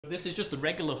This is just the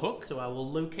regular hook, so I will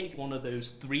locate one of those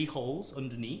 3 holes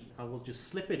underneath. I will just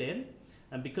slip it in,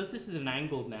 and because this is an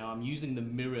angle now, I'm using the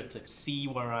mirror to see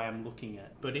where I am looking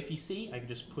at. But if you see, I can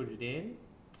just put it in.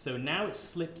 So now it's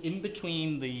slipped in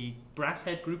between the brass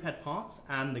head group head parts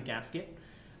and the gasket,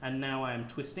 and now I am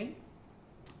twisting.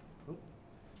 Oh.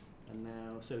 And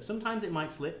now, so sometimes it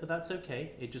might slip, but that's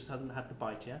okay. It just hasn't had the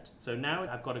bite yet. So now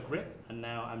I've got a grip, and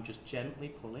now I'm just gently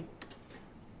pulling,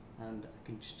 and I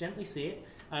can just gently see it.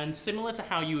 And similar to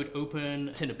how you would open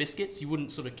a tin of biscuits, you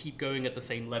wouldn't sort of keep going at the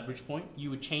same leverage point. You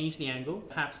would change the angle,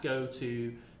 perhaps go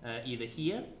to either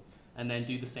here, and then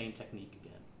do the same technique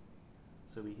again.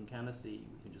 So we can kind of see,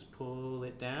 we can just pull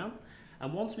it down.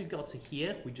 And once we've got to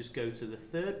here, we just go to the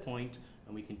 3rd point,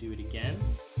 and we can do it again.